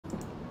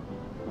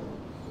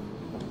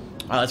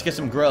Let's get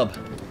some grub.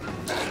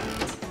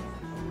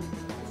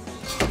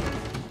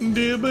 Man,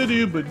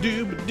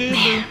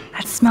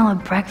 that smell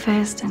of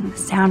breakfast and the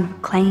sound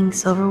of clanging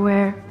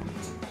silverware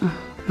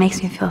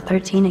makes me feel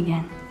 13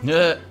 again.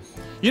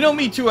 You know,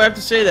 me too, I have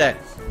to say that.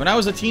 When I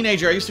was a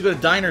teenager, I used to go to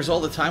diners all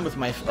the time with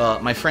my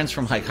my friends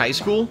from high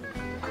school.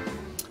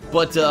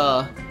 But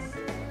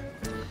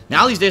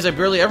now these days I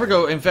barely ever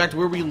go. In fact,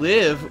 where we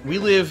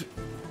live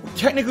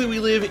technically we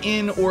live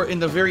in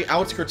the very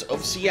outskirts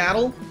of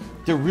Seattle.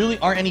 There really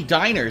aren't any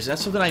diners.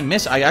 That's something I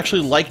miss. I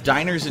actually like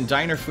diners and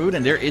diner food,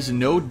 and there is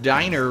no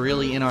diner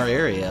really in our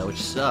area, which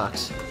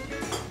sucks.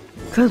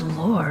 Good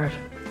lord.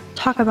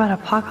 Talk about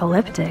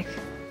apocalyptic.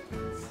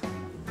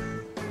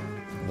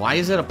 Why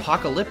is it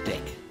apocalyptic?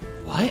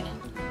 What?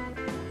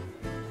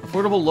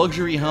 Affordable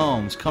luxury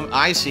homes.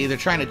 I see. They're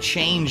trying to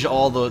change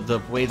all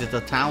the way that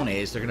the town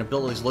is. They're going to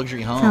build all these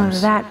luxury homes.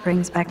 Oh, that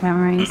brings back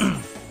memories.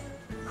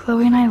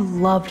 Chloe and I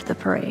loved the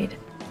parade.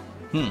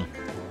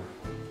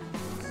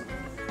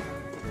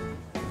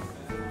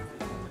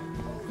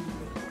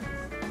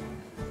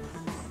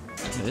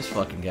 This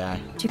fucking guy.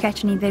 Did you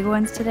catch any big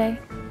ones today?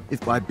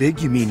 If by big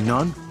you mean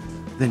none,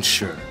 then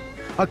sure.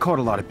 I caught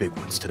a lot of big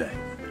ones today.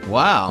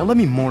 Wow. Now let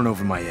me mourn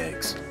over my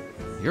eggs.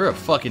 You're a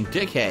fucking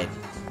dickhead.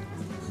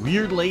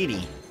 Weird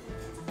lady.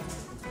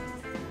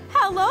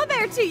 Hello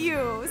there to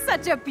you.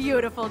 Such a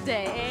beautiful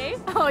day,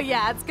 eh? Oh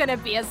yeah, it's gonna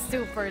be a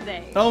super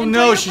day. Oh Enjoy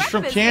no, your she's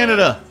from breakfast,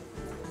 Canada.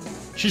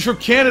 She's from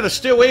Canada.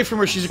 Stay away from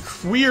her. She's a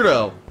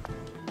weirdo.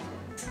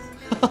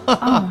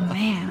 Oh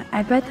man,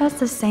 I bet that's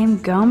the same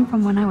gum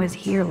from when I was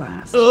here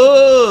last.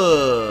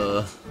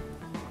 Ugh.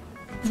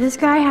 This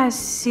guy has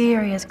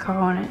serious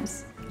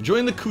cojones.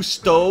 Join the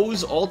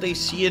Cousteau's all-day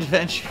sea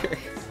adventure.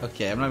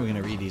 Okay, I'm not even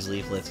gonna read these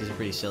leaflets. These are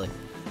pretty silly.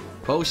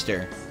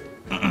 Poster.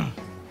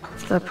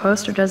 The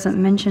poster doesn't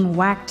mention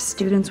whacked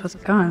students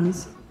with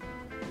guns.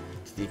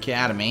 It's the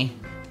Academy.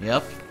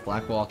 Yep,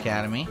 Blackwall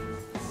Academy.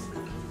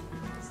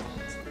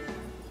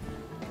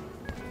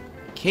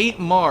 Kate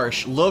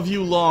Marsh, love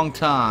you long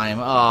time.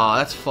 Aw,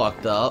 that's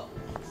fucked up.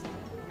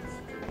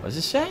 What does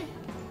it say?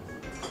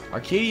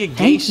 Arcadia Gay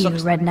Thank you,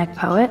 Sucks... redneck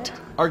poet.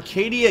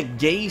 Arcadia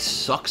Gay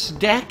Sucks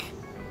deck?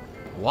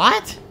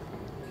 What?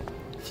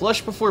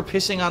 Flush before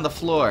pissing on the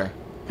floor.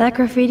 That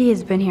graffiti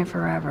has been here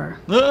forever.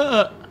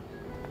 What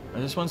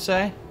does this one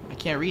say? I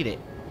can't read it.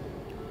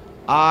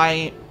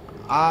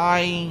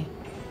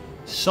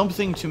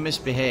 Something to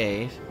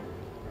misbehave.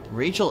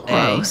 Rachel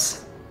A.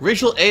 Gross.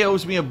 Rachel A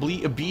owes me a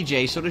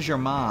BJ, so does your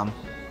mom.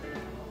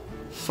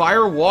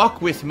 Fire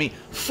walk with me.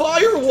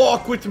 Fire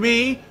walk with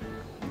me!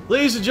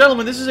 Ladies and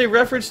gentlemen, this is a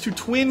reference to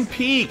Twin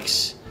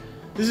Peaks.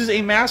 This is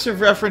a massive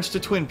reference to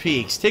Twin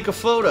Peaks. Take a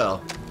photo.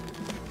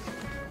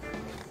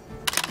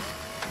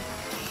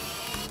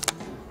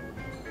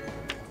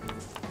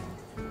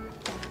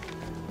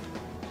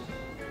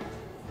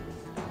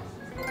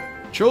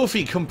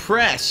 Trophy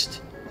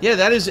compressed. Yeah,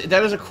 that is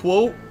a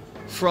quote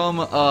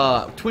from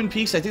Twin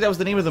Peaks. I think that was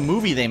the name of the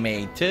movie they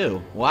made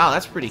too. Wow,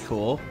 that's pretty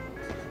cool.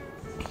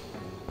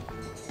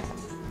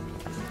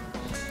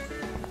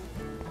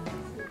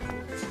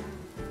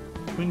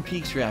 Twin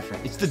Peaks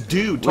reference. It's the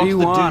dude. What do you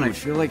want? Dude. I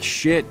feel like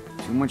shit.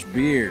 Too much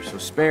beer, so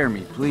spare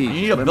me, please. You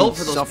need a Let belt me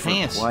for those suffer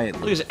pants. quietly.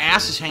 Look, his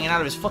ass is hanging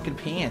out of his fucking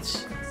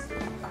pants.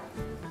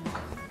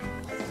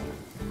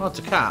 Oh, it's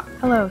a cop.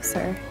 Hello,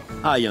 sir.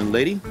 Hi, young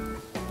lady.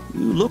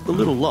 You look a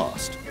little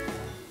lost.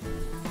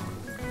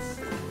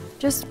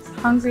 Just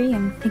hungry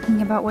and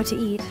thinking about what to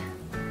eat.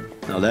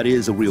 Now, that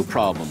is a real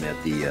problem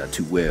at the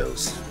Two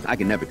Wells. I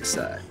can never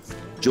decide.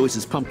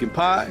 Joyce's pumpkin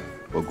pie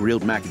or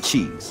grilled mac and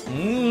cheese.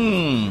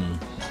 Mmm.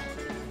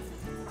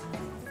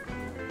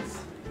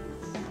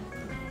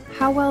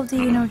 How well do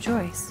you know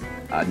Joyce?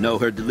 I know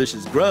her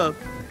delicious grub.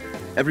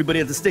 Everybody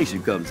at the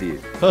station comes here.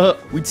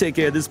 We take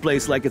care of this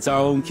place like it's our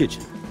own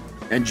kitchen.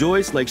 And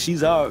Joyce like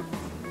she's our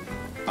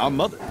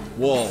mother.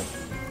 Whoa.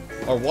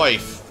 Our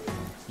wife.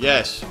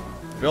 Yes.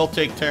 We all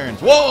take turns.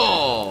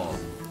 Whoa!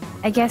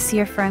 I guess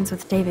you're friends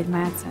with David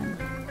Madsen.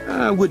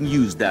 I wouldn't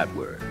use that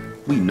word.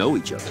 We know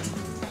each other.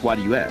 Why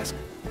do you ask?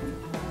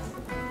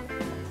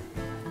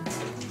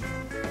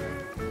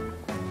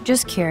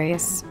 Just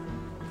curious.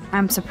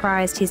 I'm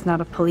surprised he's not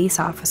a police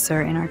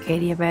officer in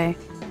Arcadia Bay.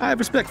 I have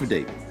respect for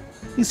David.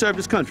 He served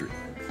his country.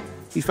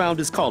 He found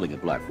his calling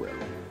at Blackwell.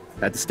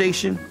 At the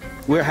station,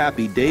 we're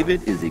happy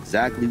David is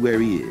exactly where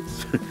he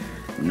is.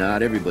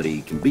 Not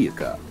everybody can be a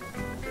cop.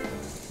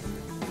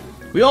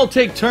 We all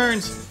take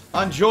turns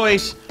on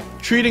Joyce,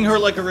 treating her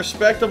like a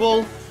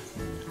respectable,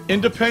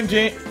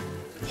 independent,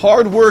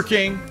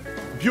 hardworking,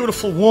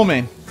 beautiful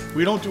woman.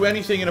 We don't do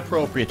anything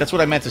inappropriate. That's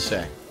what I meant to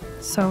say.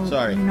 So,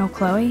 Sorry. you know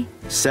Chloe?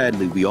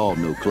 Sadly, we all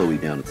know Chloe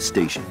down at the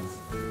station.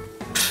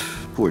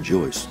 Poor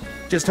Joyce.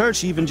 Just heard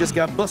she even just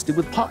got busted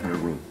with pot in her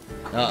room.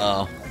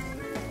 Uh-oh.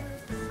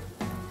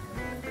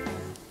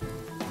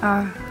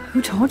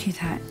 Who told you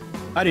that?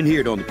 I didn't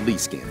hear it on the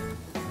police scanner.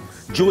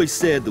 Joyce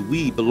said the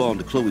weed belonged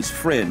to Chloe's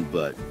friend,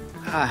 but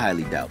I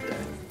highly doubt that.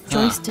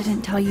 Joyce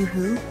didn't tell you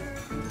who?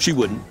 She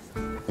wouldn't.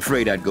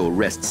 Afraid I'd go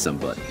arrest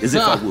somebody, as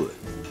if I would.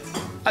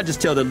 I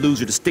just tell that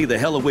loser to stay the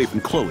hell away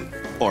from Chloe,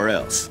 or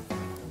else.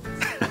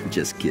 I'm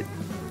just kidding.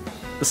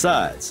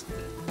 Besides,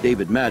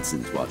 David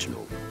Madsen's watching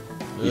over.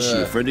 Is she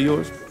a friend of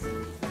yours?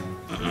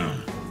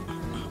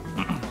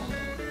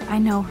 I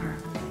know her.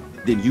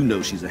 Then you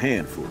know she's a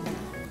handful.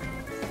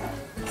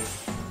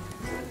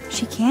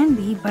 She can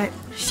be, but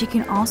she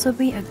can also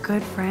be a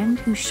good friend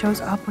who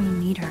shows up when you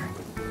need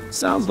her.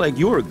 Sounds like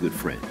you're a good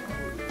friend.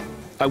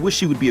 I wish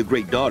she would be a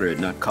great daughter and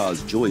not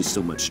cause Joyce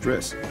so much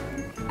stress.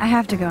 I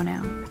have to go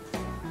now.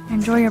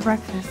 Enjoy your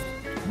breakfast.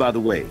 By the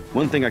way,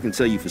 one thing I can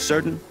tell you for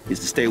certain is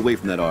to stay away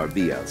from that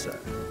RV outside.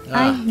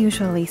 I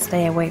usually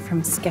stay away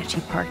from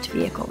sketchy parked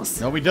vehicles.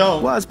 No, we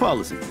don't. Wise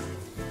policy.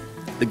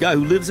 The guy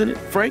who lives in it,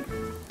 Frank,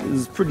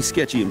 is pretty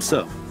sketchy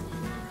himself.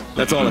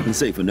 That's all I can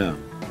say for now.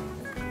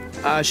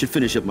 I should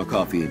finish up my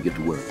coffee and get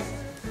to work.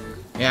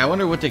 Yeah, I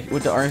wonder what the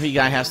RV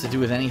guy has to do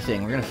with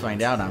anything. We're gonna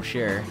find out, I'm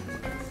sure.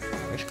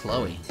 Where's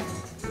Chloe?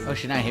 Oh,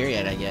 she's not here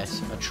yet, I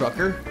guess. A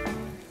trucker?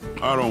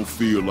 I don't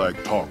feel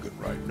like talking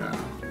right now.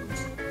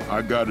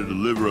 I gotta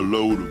deliver a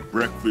load of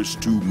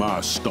breakfast to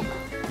my stomach.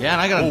 Yeah,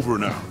 and I gotta... Over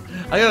and out.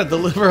 I gotta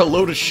deliver a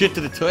load of shit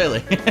to the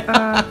toilet.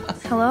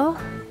 Hello?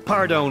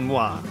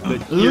 Pardon-moi,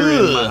 but you're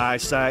in my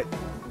eyesight.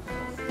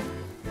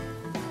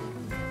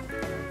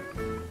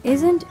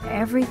 Isn't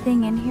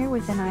everything in here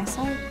within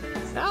eyesight?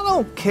 I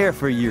don't care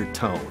for your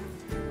tone.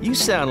 You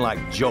sound like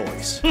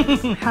Joyce.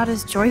 How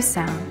does Joyce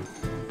sound?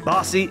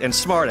 Bossy and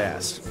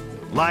smartass.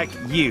 Like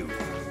you.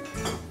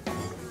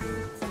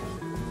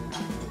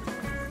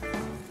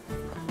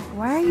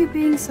 Why are you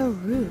being so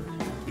rude?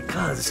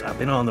 Because I've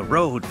been on the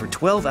road for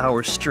 12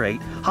 hours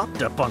straight,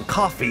 hopped up on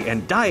coffee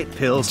and diet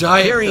pills,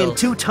 Diet carrying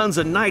pills. 2 tons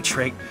of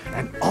nitrate,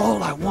 and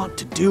all I want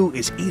to do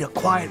is eat a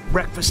quiet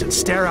breakfast and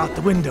stare out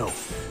the window.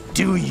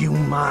 Do you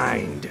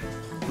mind?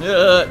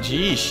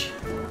 Jeesh.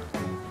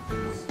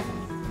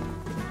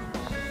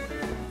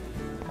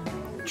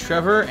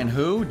 Trevor and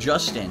who?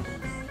 Justin.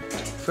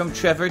 From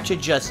Trevor to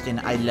Justin,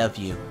 I love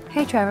you.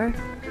 Hey, Trevor.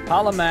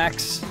 Holla,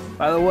 Max.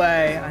 By the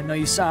way, I know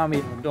you saw me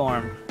in the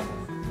dorm.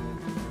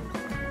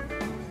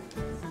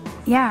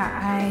 Yeah,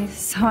 I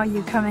saw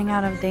you coming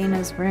out of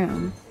Dana's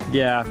room.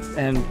 Yeah,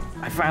 and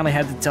I finally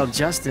had to tell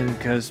Justin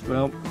because,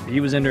 well, he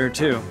was into her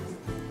too.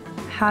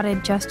 How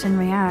did Justin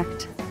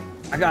react?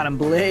 I got him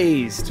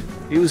blazed.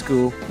 He was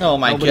cool. Oh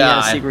my Nobody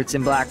God. has secrets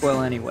in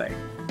Blackwell anyway.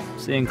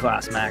 See you in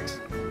class, Max.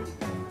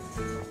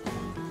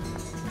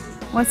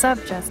 What's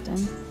up,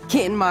 Justin?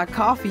 Getting my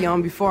coffee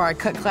on before I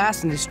cut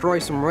class and destroy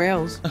some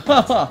rails.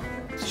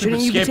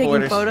 Shouldn't you be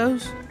taking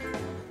photos?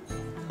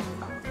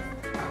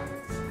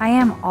 I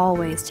am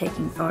always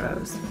taking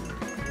photos.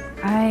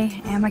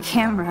 I am a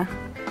camera.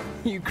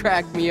 You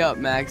crack me up,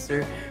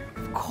 Maxter.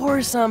 Of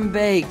course I'm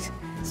baked,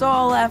 so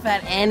I'll laugh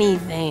at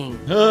anything.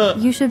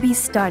 You should be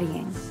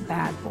studying,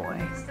 bad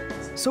boy.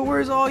 So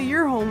where's all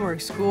your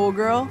homework,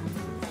 schoolgirl?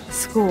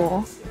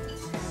 School.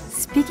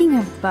 Speaking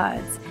of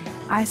buds,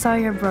 I saw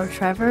your bro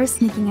Trevor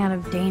sneaking out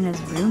of Dana's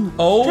room.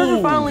 Oh.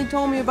 Trevor finally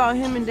told me about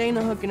him and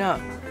Dana hooking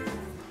up.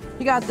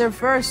 He got there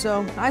first,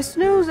 so I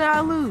snooze and I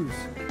lose.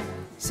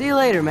 See you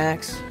later,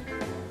 Max.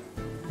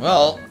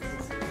 Well,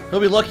 he'll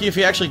be lucky if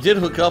he actually did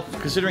hook up,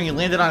 considering he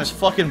landed on his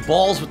fucking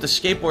balls with the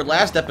skateboard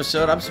last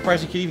episode. I'm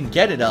surprised he could even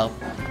get it up.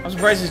 I'm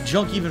surprised his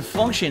junk even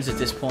functions at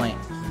this point.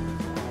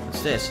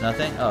 What's this?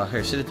 Nothing? Oh,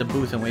 here, sit at the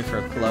booth and wait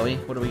for Chloe.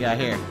 What do we got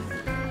here?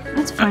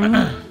 That's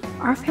funny.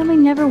 Our family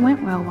never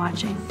went whale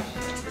watching.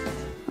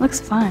 Looks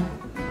fun.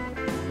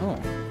 Oh,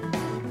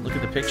 look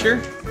at the picture.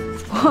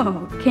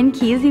 Whoa, Ken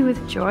Kesey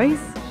with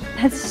Joyce?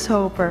 That's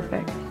so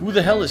perfect. Who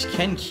the hell is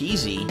Ken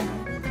Kesey?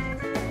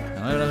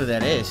 I don't know who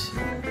that is.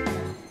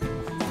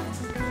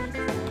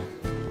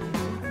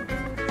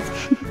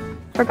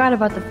 Forgot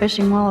about the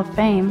Fishing Wall of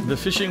Fame. The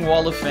Fishing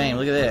Wall of Fame.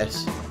 Look at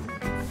this.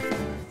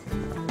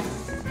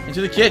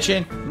 Into the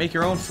kitchen. Make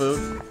your own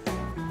food.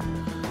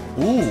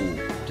 Ooh,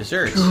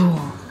 desserts. Ooh,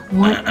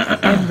 want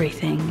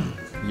everything.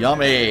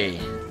 Yummy.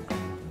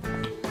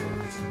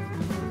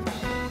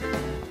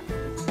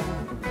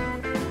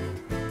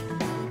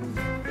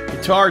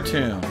 Guitar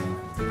tune.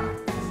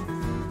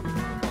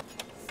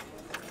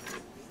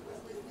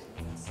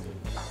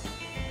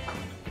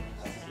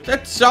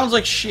 That sounds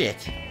like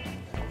shit.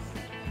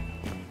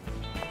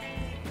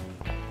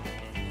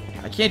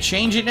 I can't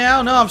change it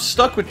now? No, I'm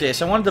stuck with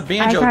this. I wanted the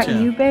banjo I got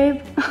tune. you,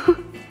 babe.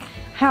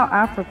 How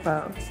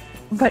apropos.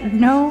 But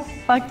no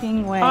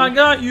fucking way. I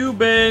got you,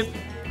 babe.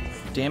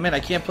 Damn it, I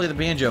can't play the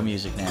banjo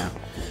music now.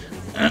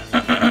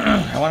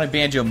 I wanted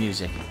banjo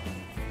music.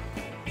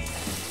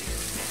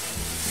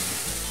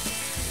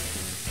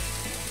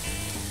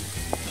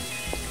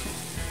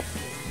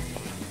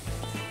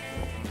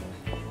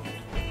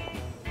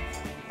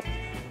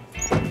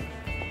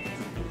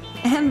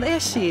 And there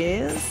she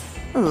is.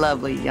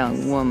 Lovely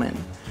young woman.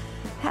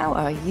 How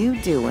are you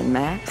doing,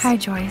 Max? Hi,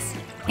 Joyce.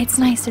 It's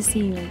nice to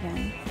see you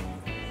again.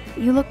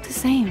 You look the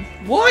same.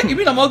 What? You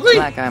mean I'm ugly?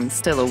 Like I'm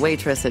still a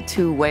waitress at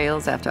Two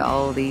Whales after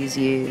all these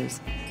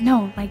years.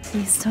 No, like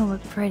you still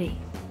look pretty.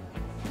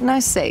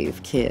 Nice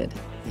save, kid.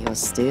 You're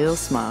still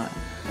smart.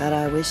 But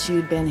I wish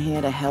you'd been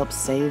here to help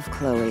save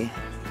Chloe.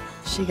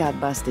 She got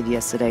busted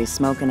yesterday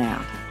smoking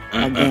out.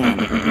 Again.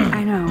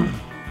 I know.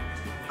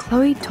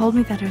 Chloe told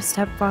me that her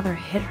stepfather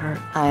hit her.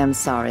 I am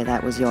sorry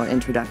that was your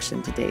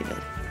introduction to David.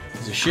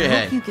 He's a I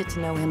shithead. hope you get to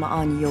know him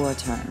on your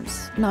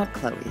terms, not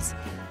Chloe's.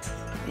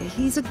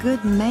 He's a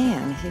good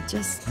man. He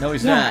just... No,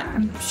 he's Yeah, not.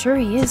 I'm sure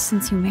he is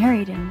since you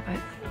married him, but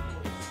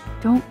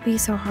don't be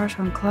so harsh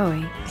on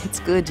Chloe. It's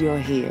good you're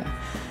here.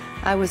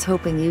 I was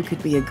hoping you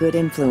could be a good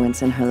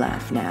influence in her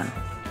life now.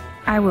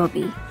 I will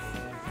be.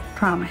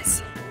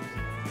 Promise.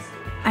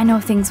 I know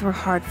things were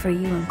hard for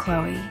you and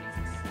Chloe.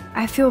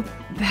 I feel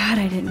bad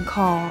I didn't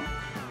call.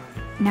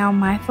 Now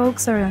my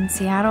folks are in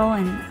Seattle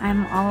and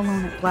I'm all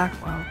alone at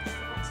Blackwell.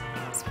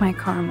 It's my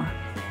karma.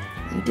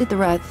 You did the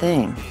right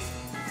thing.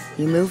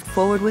 You moved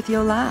forward with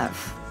your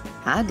life.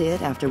 I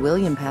did after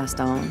William passed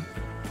on.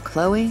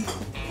 Chloe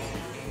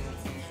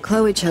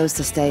chose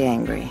to stay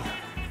angry.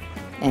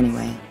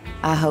 Anyway,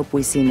 I hope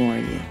we see more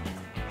of you.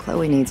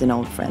 Chloe needs an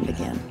old friend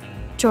again.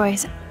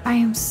 Joyce, I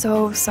am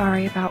so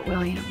sorry about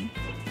William.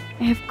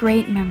 I have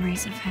great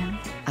memories of him.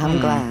 I'm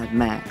glad,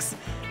 Max.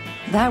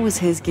 That was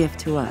his gift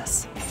to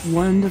us.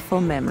 Wonderful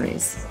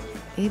memories.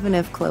 Even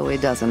if Chloe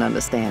doesn't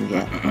understand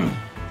yet.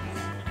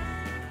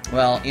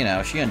 Well, you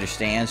know, she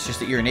understands. Just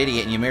that you're an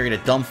idiot and you married a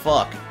dumb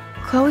fuck.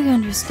 Chloe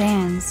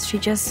understands. She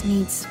just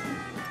needs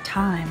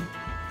time.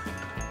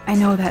 I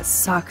know that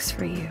sucks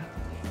for you.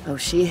 Oh,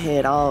 she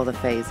hit all the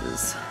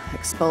phases.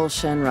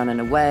 Expulsion, running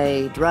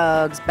away,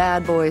 drugs,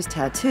 bad boys,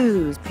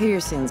 tattoos,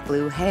 piercings,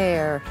 blue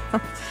hair.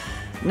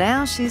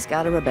 Now she's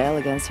got to rebel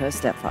against her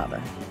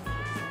stepfather.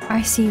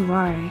 I see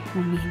why. I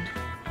mean...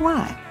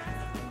 Why?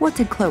 What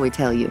did Chloe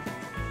tell you?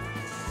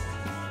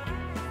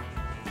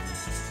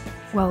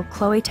 Well,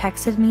 Chloe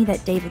texted me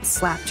that David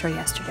slapped her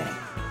yesterday.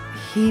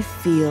 He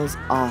feels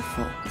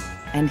awful,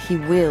 and he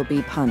will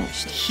be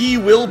punished. He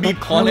will be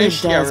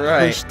punished? Chloe does Yeah,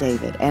 right. push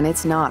David, and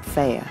it's not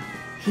fair.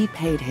 He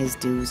paid his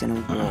dues in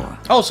a war.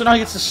 Oh, so now he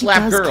gets to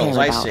slap he does girls, care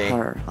I about see.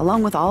 her,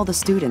 along with all the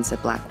students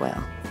at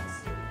Blackwell.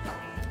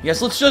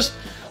 Yes, let's just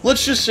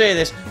say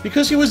this.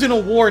 Because he was in a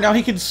war, now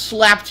he can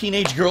slap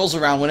teenage girls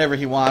around whenever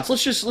he wants.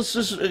 Let's just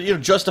you know,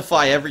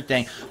 justify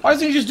everything. Why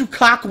doesn't he just do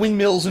cock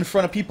windmills in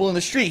front of people in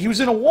the street? He was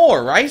in a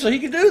war, right? So he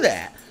could do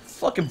that.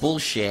 Fucking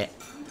bullshit.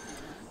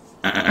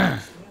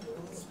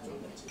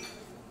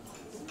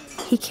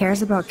 He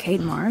cares about Kate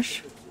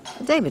Marsh?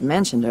 David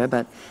mentioned her,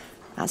 but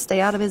I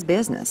stay out of his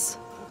business.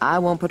 I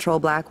won't patrol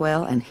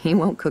Blackwell, and he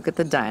won't cook at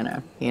the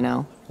diner, you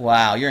know?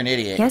 Wow, you're an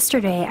idiot.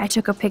 Yesterday, I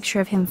took a picture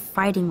of him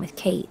fighting with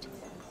Kate.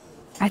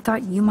 I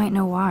thought you might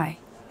know why.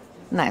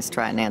 Nice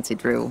try, Nancy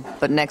Drew.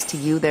 But next to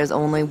you, there's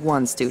only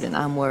one student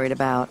I'm worried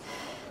about,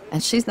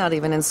 and she's not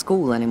even in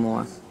school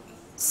anymore.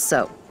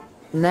 So,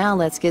 now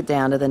let's get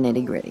down to the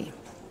nitty-gritty.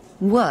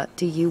 What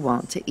do you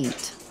want to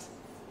eat?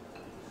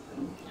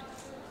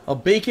 A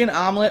bacon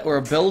omelet or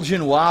a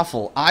Belgian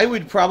waffle? I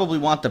would probably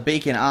want the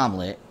bacon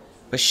omelet,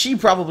 but she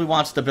probably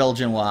wants the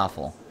Belgian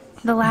waffle.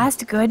 The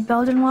last good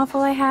Belgian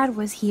waffle I had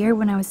was here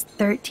when I was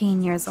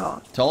 13 years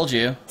old. Told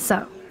you.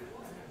 So,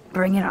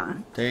 bring it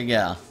on. There you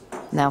go.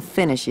 Now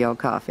finish your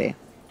coffee.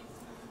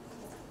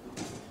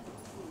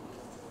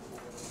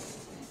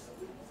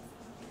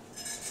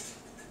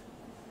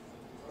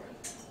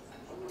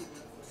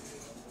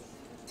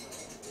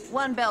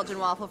 One Belgian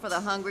waffle for the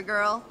hungry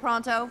girl.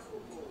 Pronto?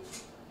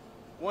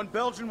 One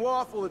Belgian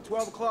waffle at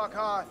 12 o'clock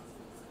hot.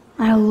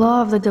 I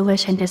love the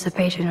delicious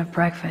anticipation of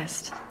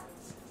breakfast.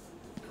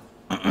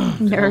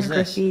 There's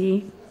this?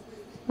 graffiti.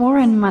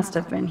 Warren must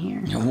have been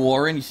here.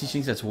 Warren? You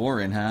think that's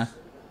Warren, huh?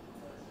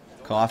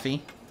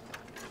 Coffee?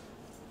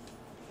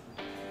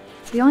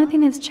 The only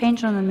thing that's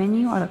changed on the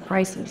menu are the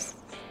prices.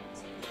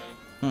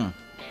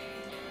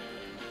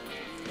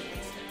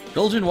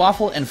 Belgian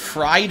waffle and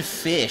fried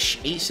fish,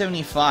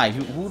 $8.75.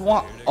 Who would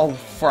want a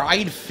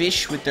fried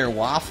fish with their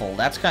waffle?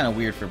 That's kind of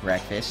weird for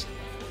breakfast.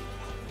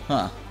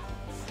 Huh.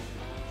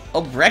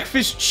 A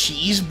breakfast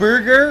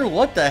cheeseburger?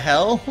 What the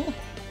hell?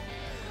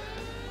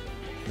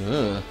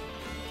 Ugh.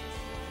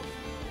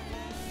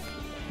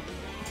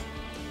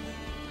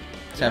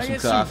 Let's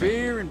have some coffee.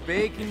 Beer and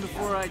bacon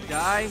before I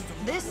die?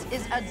 This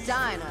is a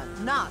diner,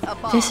 not a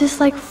bar. This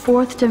is like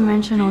fourth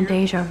dimensional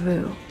deja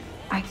vu.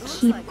 I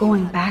keep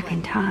going back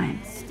in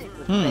time.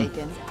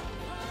 Bacon.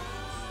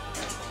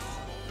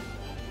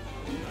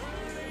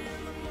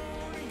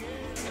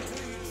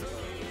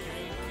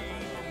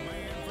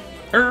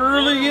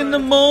 Early in the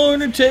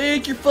morning,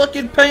 take your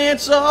fucking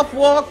pants off,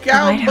 walk The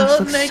out lighthouse butt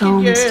looks naked, so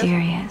yeah.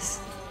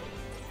 mysterious.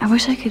 I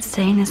wish I could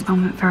stay in this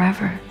moment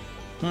forever.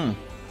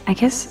 I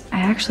guess I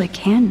actually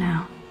can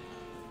now.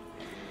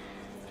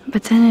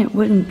 But then it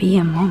wouldn't be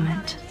a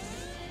moment.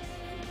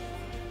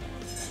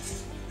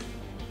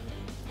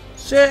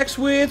 Sex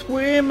with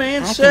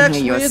women, I can sex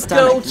hear your with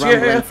stomach goats,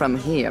 rumbling yeah. from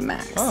here,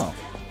 Max. Oh,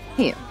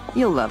 Here,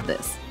 you'll love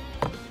this.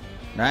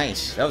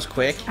 nice. That was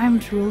quick. I'm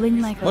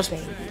drooling like a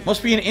baby.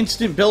 Must be an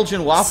instant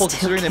Belgian waffle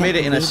Still considering they can't made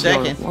it in a believe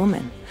you're second.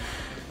 Woman.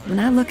 When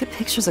I look at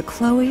pictures of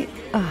Chloe,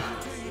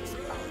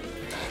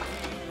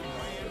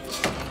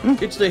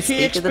 It's the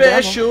hit of the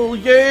devil. special,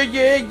 yeah,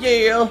 yeah,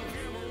 yeah.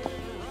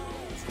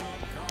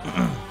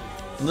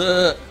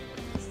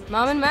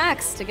 Mom and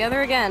Max,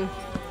 together again.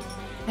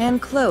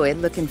 And Chloe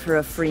looking for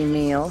a free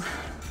meal.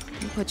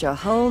 You put your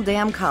whole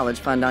damn college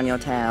fund on your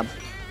tab.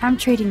 I'm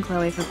treating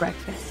Chloe for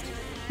breakfast.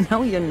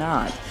 No, you're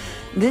not.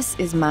 This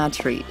is my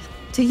treat.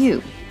 To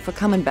you, for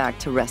coming back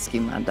to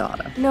rescue my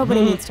daughter.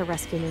 Nobody needs to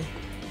rescue me.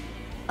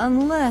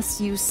 Unless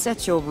you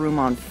set your room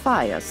on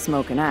fire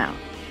smoking out.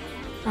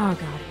 Oh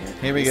god,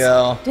 Here we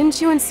go.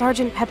 Didn't you and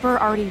Sergeant Pepper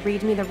already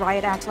read me the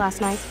riot act last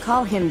night?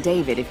 Call him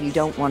David if you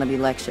don't want to be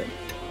lectured.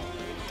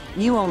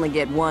 You only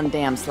get one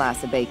damn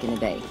slice of bacon a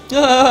day.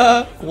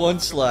 One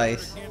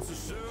slice.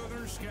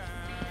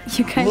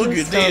 You guys Look are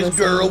at so this the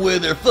girl same.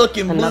 with her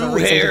fucking Another blue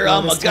reason to hair. go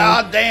I'm a this time.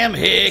 goddamn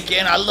hick,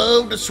 and I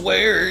love to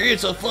swear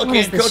it's a What fucking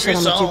is this country shit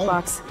on the song.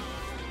 jukebox?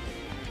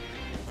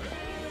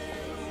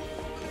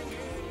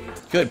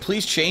 Good,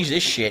 please change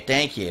this shit.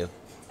 Thank you.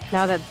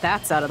 Now that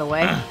that's out of the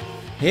way,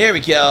 Here we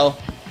go.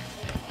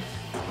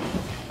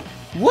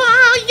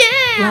 Wow,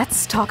 yeah!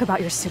 let's talk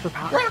about your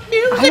superpower. Rock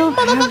music, I don't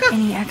have motherfucker!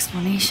 any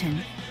explanation,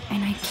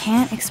 and I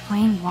can't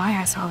explain why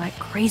I saw that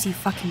crazy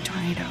fucking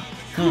tornado.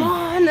 Come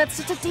on, that's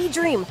just a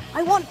daydream.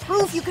 I want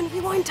proof you can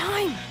rewind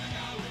time.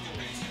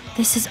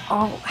 This is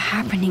all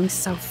happening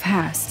so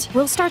fast.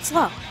 We'll start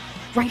slow.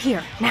 Right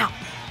here, now.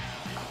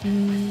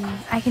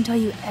 I can tell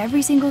you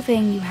every single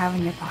thing you have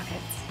in your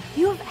pockets.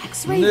 You have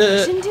X-ray Nah.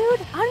 vision, dude?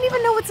 I don't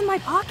even know what's in my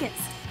pockets.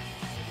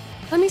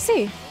 Let me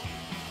see.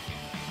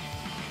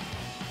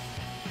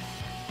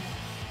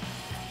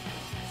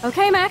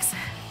 Okay, Max.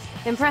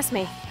 Impress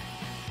me.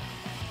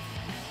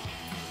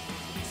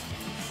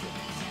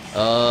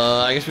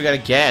 I guess we gotta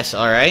guess,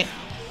 alright?